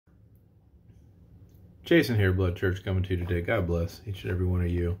Jason here, Blood Church, coming to you today. God bless each and every one of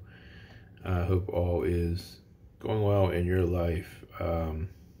you. I hope all is going well in your life.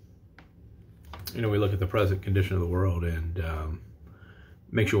 We look at the present condition of the world and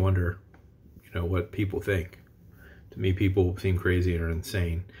makes you wonder, what people think. To me, people seem crazy or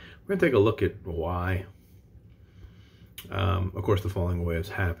insane. We're going to take a look at why. Of course, the falling away has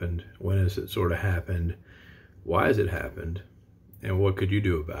happened. When has it sort of happened? Why has it happened? And what could you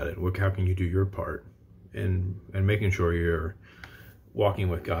do about it? How can you do your part? And making sure you're walking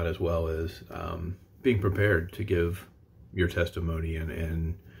with God as well as being prepared to give your testimony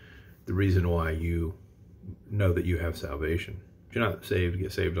and the reason why you know that you have salvation. If you're not saved,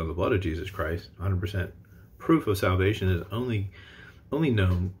 get saved on the blood of Jesus Christ. 100% proof of salvation is only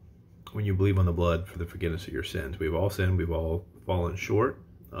known when you believe on the blood for the forgiveness of your sins. We've all sinned. We've all fallen short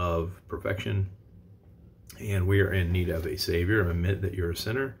of perfection. And we are in need of a Savior. Admit that you're a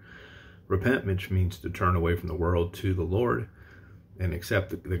sinner. Repent, which means to turn away from the world to the Lord and accept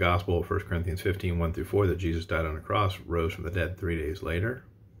the gospel of 1 Corinthians 15, 1 through 4, that Jesus died on a cross, rose from the dead 3 days later,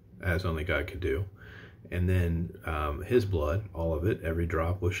 as only God could do. And then his blood, all of it, every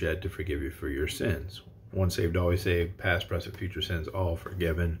drop was shed to forgive you for your sins. Once saved, always saved, past, present, future sins, all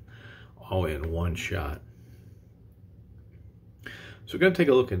forgiven, all in one shot. So we're going to take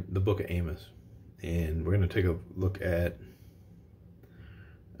a look at the book of Amos. And we're going to take a look at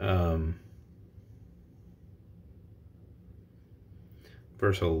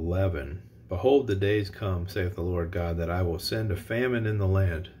verse 11. Behold, the days come, saith the Lord God, that I will send a famine in the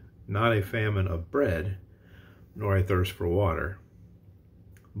land, not a famine of bread, nor a thirst for water,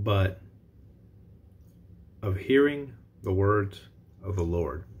 but of hearing the words of the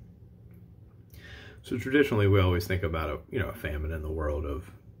Lord. So traditionally, we always think about a famine in the world of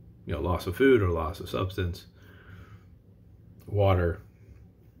loss of food or loss of substance, water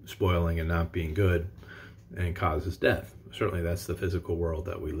spoiling and not being good, and causes death. Certainly that's the physical world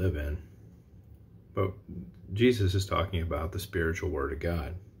that we live in. But Jesus is talking about the spiritual word of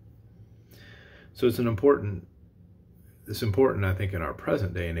God. So it's important, I think, in our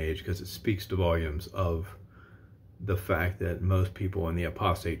present day and age, because it speaks to volumes of the fact that most people in the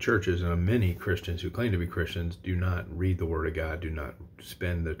apostate churches and many Christians who claim to be Christians do not read the Word of God, do not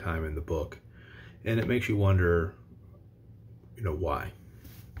spend their time in the book. And it makes you wonder, why?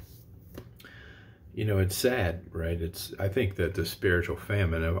 It's sad, right? I think that the spiritual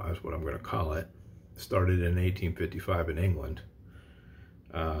famine, is what I'm going to call it, started in 1855 in England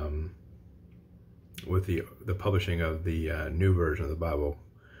with the publishing of the new version of the Bible,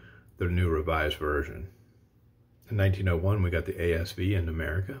 the New Revised Version. In 1901, we got the ASV in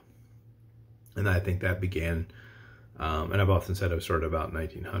America. And I think that began, and I've often said it started about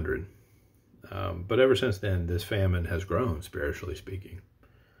 1900. But ever since then, this famine has grown, spiritually speaking.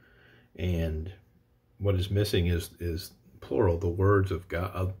 And what is missing is plural, the words of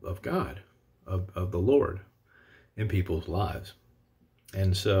God, of the Lord in people's lives.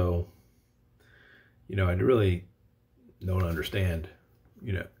 And so, I really don't understand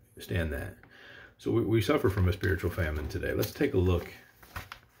that. So we suffer from a spiritual famine today. Let's take a look.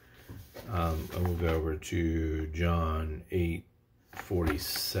 And we'll go over to John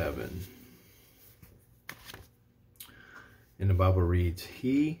 8:47. And the Bible reads,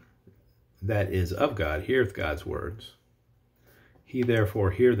 He that is of God heareth God's words. He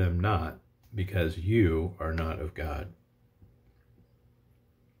therefore hear them not, because you are not of God.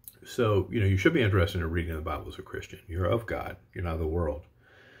 So, you should be interested in reading the Bible as a Christian. You're of God. You're not of the world.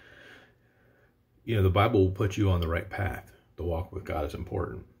 The Bible will put you on the right path. The walk with God is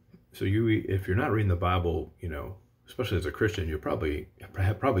important. So if you're not reading the Bible, especially as a Christian, you probably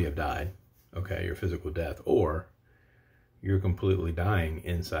have died. Okay, your physical death, or you're completely dying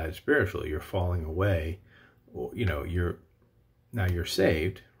inside spiritually. You're falling away. You're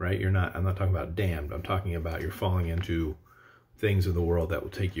saved, right? I'm not talking about damned. I'm talking about you're falling into things of the world that will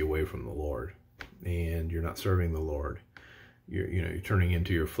take you away from the Lord, and you're not serving the Lord. You're turning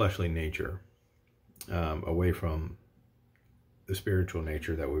into your fleshly nature. Away from the spiritual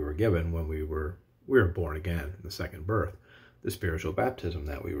nature that we were given when we were born again, the second birth, the spiritual baptism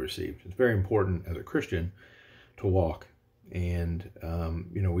that we received. It's very important as a Christian to walk, and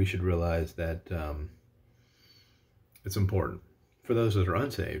we should realize that it's important for those that are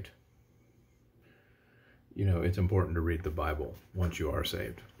unsaved. It's important to read the Bible once you are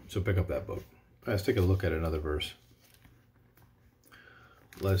saved. So pick up that book. Let's take a look at another verse.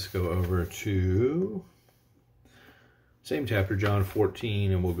 Let's go over to same chapter, John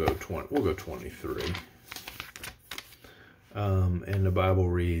 14, and we'll go 23. And the Bible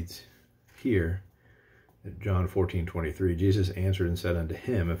reads here, John 14:23, Jesus answered and said unto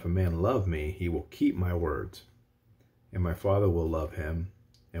him, if a man love me, he will keep my words, and my Father will love him,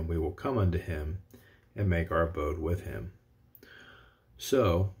 and we will come unto him and make our abode with him.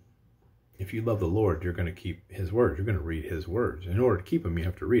 So, if you love the Lord, you're going to keep his words. You're going to read his words. In order to keep them, you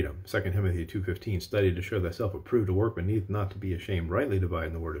have to read them. 2 Timothy 2:15, study to show thyself approved, a workman needeth not to be ashamed, rightly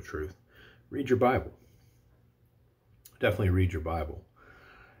dividing the word of truth. Read your Bible. Definitely read your Bible.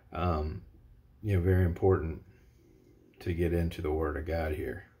 Very important to get into the Word of God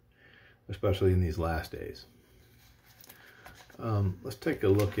here, especially in these last days. Let's take a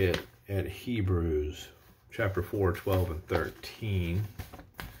look at Hebrews chapter 4, 12, and 13.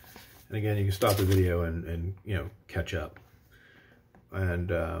 And again, you can stop the video and catch up. And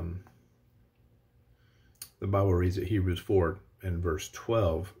the Bible reads at Hebrews 4 and verse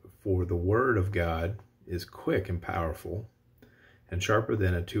 12, for the word of God is quick and powerful, and sharper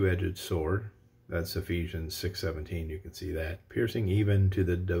than a two-edged sword. That's Ephesians 6:17. You can see that. Piercing even to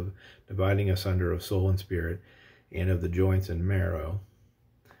the dividing asunder of soul and spirit, and of the joints and marrow,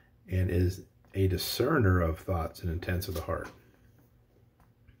 and is a discerner of thoughts and intents of the heart.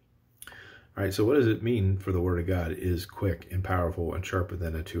 All right, so what does it mean for the Word of God is quick and powerful and sharper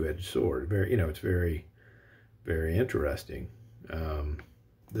than a two-edged sword? It's very, very interesting.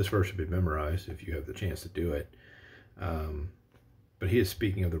 This verse should be memorized if you have the chance to do it. But he is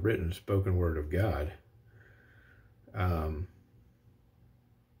speaking of the written, spoken Word of God.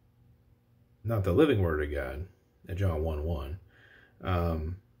 Not the living Word of God, at John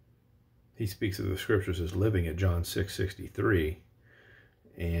 1:1. He speaks of the Scriptures as living at John 6:63.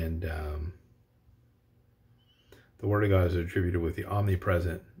 And the Word of God is attributed with the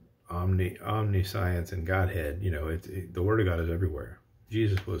omnipresent, omniscience, and Godhead. The Word of God is everywhere.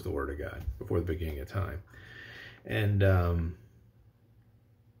 Jesus was the Word of God before the beginning of time. And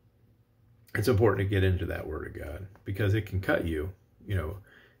it's important to get into that Word of God because it can cut you.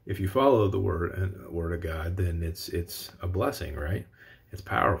 If you follow the Word of God, then it's a blessing, right? It's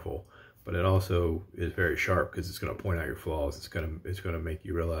powerful, but it also is very sharp because it's going to point out your flaws. It's going to make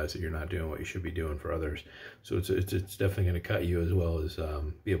you realize that you're not doing what you should be doing for others. So it's definitely going to cut you as well as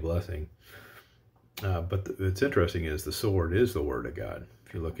be a blessing. But what's interesting is the sword is the Word of God.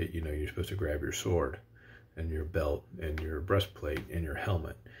 If you look at, you're supposed to grab your sword and your belt and your breastplate and your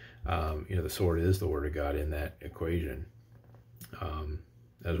helmet. The sword is the Word of God in that equation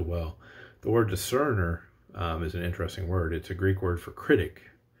as well. The word discerner is an interesting word. It's a Greek word for critic.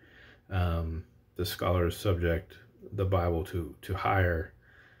 The scholars subject the Bible to higher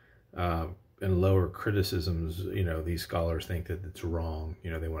and lower criticisms. These scholars think that it's wrong.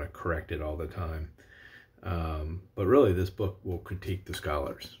 They want to correct it all the time. But really, this book will critique the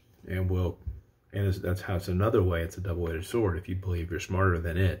scholars that's how it's another way. It's a double-edged sword. If you believe you're smarter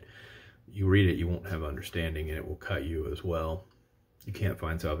than it, you read it, you won't have understanding, and it will cut you as well. You can't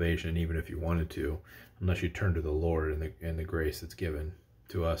find salvation, even if you wanted to, unless you turn to the Lord and the grace that's given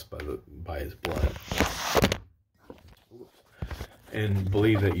to us by His blood, and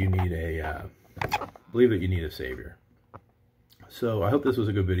believe that you need a Savior. So I hope this was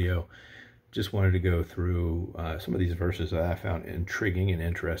a good video. Just wanted to go through some of these verses that I found intriguing and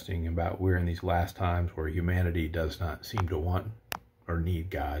interesting about we're in these last times where humanity does not seem to want or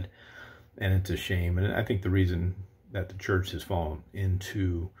need God. And it's a shame. And I think the reason that the church has fallen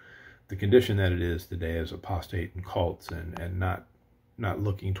into the condition that it is today as apostate and cults and not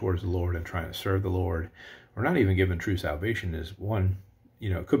looking towards the Lord and trying to serve the Lord, or not even given true salvation, is one,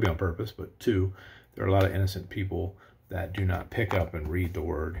 it could be on purpose, but two, there are a lot of innocent people that do not pick up and read the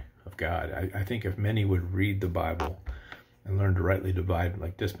Word of God. I think if many would read the Bible and learn to rightly divide,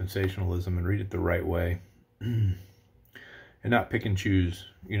 like dispensationalism, and read it the right way, and not pick and choose,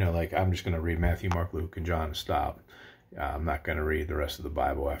 like I'm just going to read Matthew, Mark, Luke, and John and stop. I'm not going to read the rest of the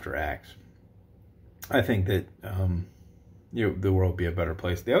Bible after Acts. I think that the world would be a better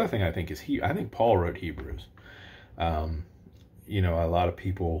place. The other thing I think is I think Paul wrote Hebrews. A lot of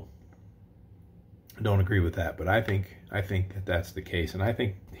people don't agree with that, but I think that that's the case, and I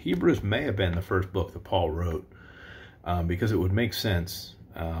think Hebrews may have been the first book that Paul wrote, because it would make sense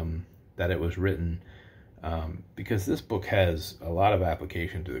that it was written, because this book has a lot of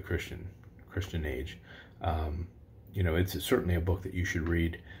application to the Christian age. It's certainly a book that you should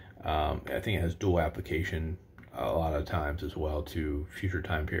read. I think it has dual application a lot of times as well to future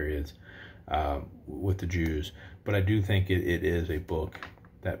time periods with the Jews, but I do think it is a book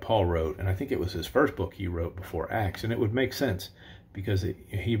that Paul wrote, and I think it was his first book he wrote before Acts, and it would make sense because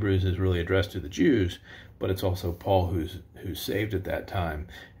Hebrews is really addressed to the Jews, but it's also Paul who's saved at that time,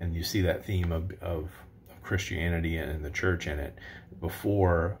 and you see that theme of Christianity and the church in it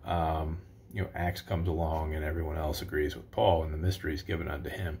before Acts comes along and everyone else agrees with Paul and the mystery is given unto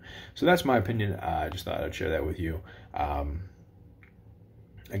him. So that's my opinion. I just thought I'd share that with you.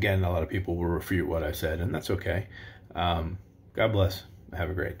 Again, a lot of people will refute what I said, and that's okay. God bless. Have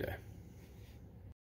a great day.